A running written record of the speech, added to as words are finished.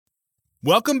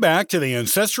Welcome back to the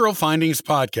Ancestral Findings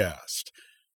Podcast.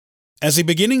 As a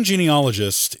beginning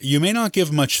genealogist, you may not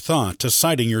give much thought to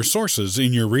citing your sources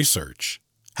in your research.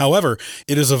 However,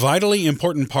 it is a vitally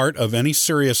important part of any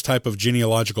serious type of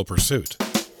genealogical pursuit.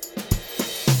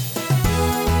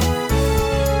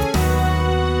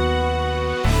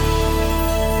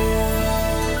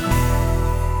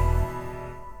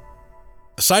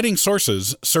 Citing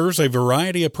sources serves a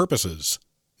variety of purposes.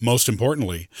 Most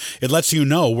importantly, it lets you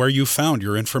know where you found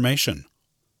your information.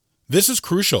 This is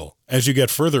crucial as you get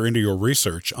further into your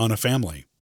research on a family.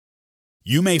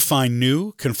 You may find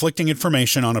new, conflicting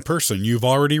information on a person you've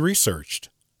already researched.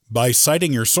 By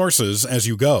citing your sources as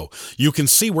you go, you can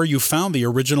see where you found the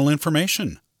original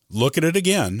information, look at it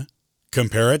again,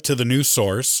 compare it to the new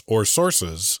source or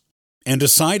sources, and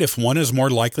decide if one is more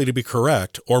likely to be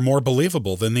correct or more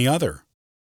believable than the other.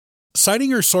 Citing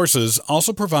your sources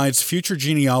also provides future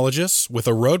genealogists with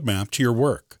a roadmap to your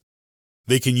work.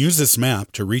 They can use this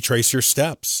map to retrace your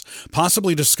steps,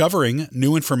 possibly discovering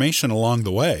new information along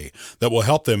the way that will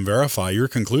help them verify your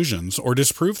conclusions or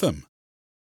disprove them.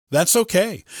 That's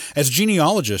okay, as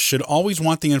genealogists should always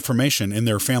want the information in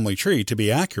their family tree to be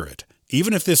accurate,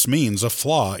 even if this means a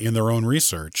flaw in their own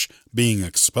research being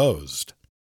exposed.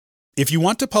 If you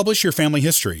want to publish your family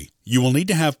history, you will need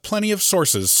to have plenty of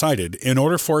sources cited in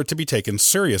order for it to be taken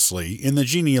seriously in the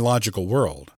genealogical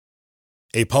world.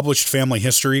 A published family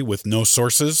history with no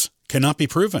sources cannot be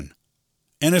proven,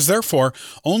 and is therefore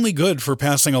only good for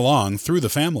passing along through the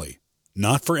family,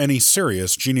 not for any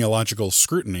serious genealogical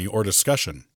scrutiny or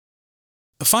discussion.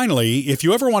 Finally, if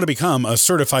you ever want to become a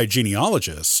certified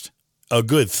genealogist, a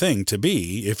good thing to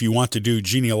be if you want to do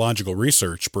genealogical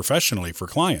research professionally for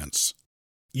clients,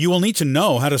 you will need to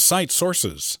know how to cite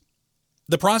sources.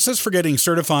 The process for getting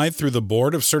certified through the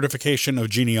Board of Certification of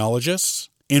Genealogists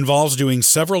involves doing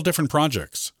several different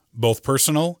projects, both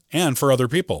personal and for other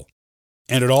people,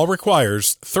 and it all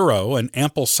requires thorough and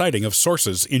ample citing of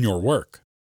sources in your work.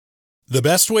 The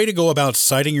best way to go about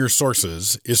citing your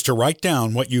sources is to write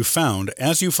down what you found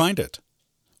as you find it.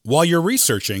 While you're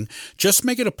researching, just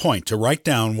make it a point to write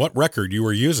down what record you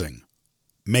are using.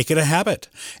 Make it a habit,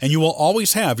 and you will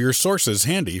always have your sources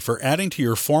handy for adding to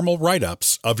your formal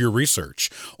write-ups of your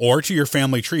research or to your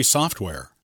family tree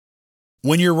software.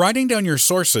 When you're writing down your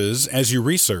sources as you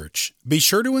research, be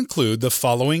sure to include the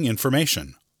following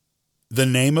information: the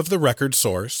name of the record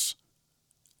source,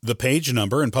 the page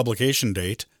number and publication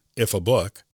date, if a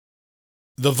book,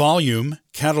 the volume,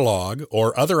 catalog,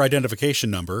 or other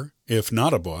identification number, if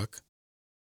not a book,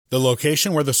 the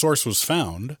location where the source was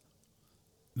found,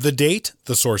 the date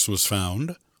the source was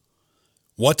found,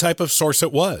 what type of source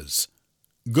it was.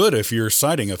 Good if you're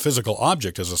citing a physical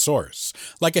object as a source,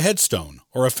 like a headstone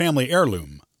or a family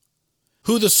heirloom.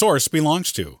 Who the source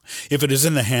belongs to, if it is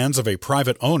in the hands of a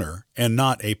private owner and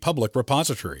not a public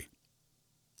repository.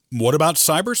 What about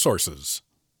cyber sources?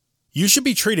 You should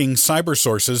be treating cyber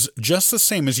sources just the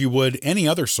same as you would any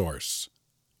other source.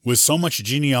 With so much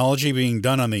genealogy being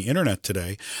done on the internet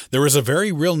today, there is a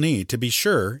very real need to be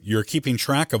sure you're keeping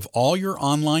track of all your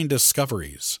online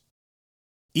discoveries.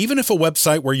 Even if a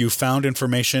website where you found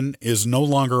information is no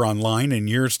longer online in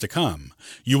years to come,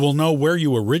 you will know where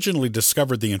you originally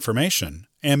discovered the information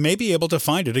and may be able to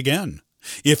find it again,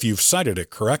 if you've cited it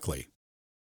correctly.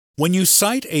 When you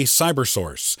cite a cyber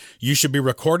source, you should be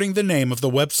recording the name of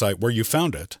the website where you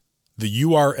found it, the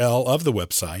URL of the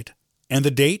website, and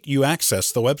the date you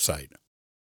accessed the website.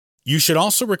 You should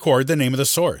also record the name of the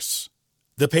source,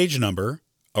 the page number,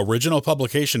 original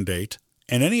publication date,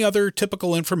 and any other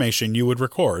typical information you would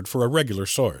record for a regular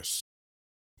source.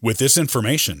 With this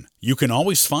information, you can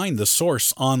always find the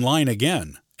source online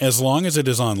again, as long as it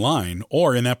is online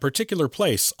or in that particular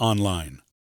place online.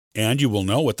 And you will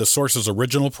know what the source's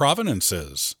original provenance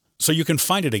is, so you can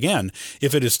find it again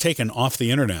if it is taken off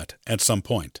the internet at some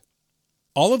point.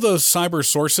 All of those cyber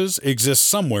sources exist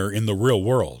somewhere in the real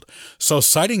world, so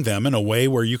citing them in a way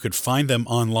where you could find them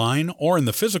online or in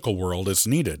the physical world as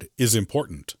needed is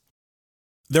important.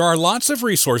 There are lots of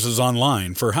resources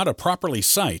online for how to properly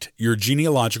cite your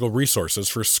genealogical resources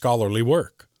for scholarly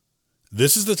work.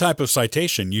 This is the type of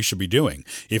citation you should be doing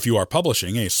if you are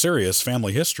publishing a serious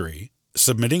family history,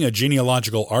 submitting a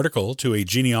genealogical article to a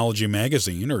genealogy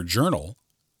magazine or journal,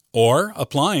 or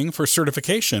applying for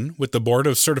certification with the Board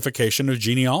of Certification of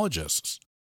Genealogists.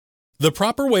 The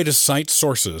proper way to cite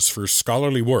sources for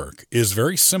scholarly work is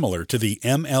very similar to the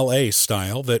MLA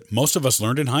style that most of us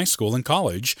learned in high school and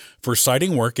college for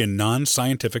citing work in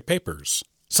non-scientific papers,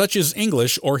 such as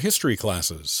English or history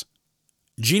classes.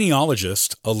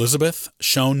 Genealogist Elizabeth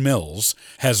Schoen Mills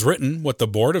has written what the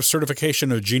Board of Certification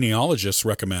of Genealogists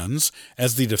recommends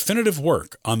as the definitive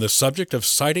work on the subject of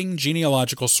citing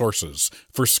genealogical sources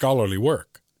for scholarly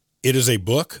work. It is a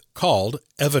book called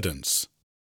Evidence.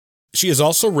 She has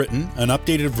also written an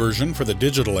updated version for the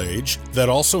digital age that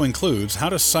also includes how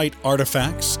to cite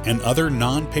artifacts and other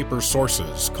non-paper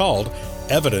sources called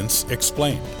Evidence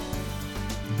Explained.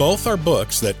 Both are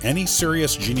books that any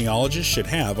serious genealogist should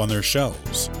have on their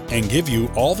shelves and give you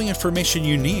all the information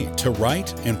you need to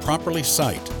write and properly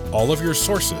cite all of your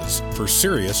sources for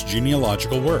serious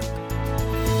genealogical work.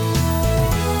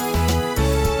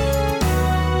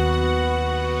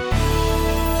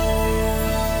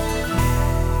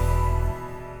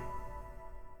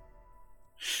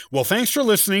 Well, thanks for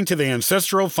listening to the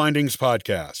Ancestral Findings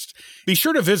Podcast. Be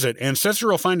sure to visit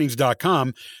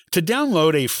ancestralfindings.com to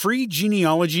download a free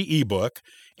genealogy ebook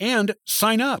and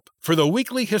sign up for the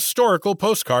weekly historical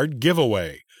postcard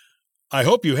giveaway. I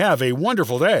hope you have a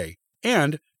wonderful day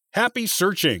and happy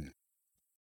searching.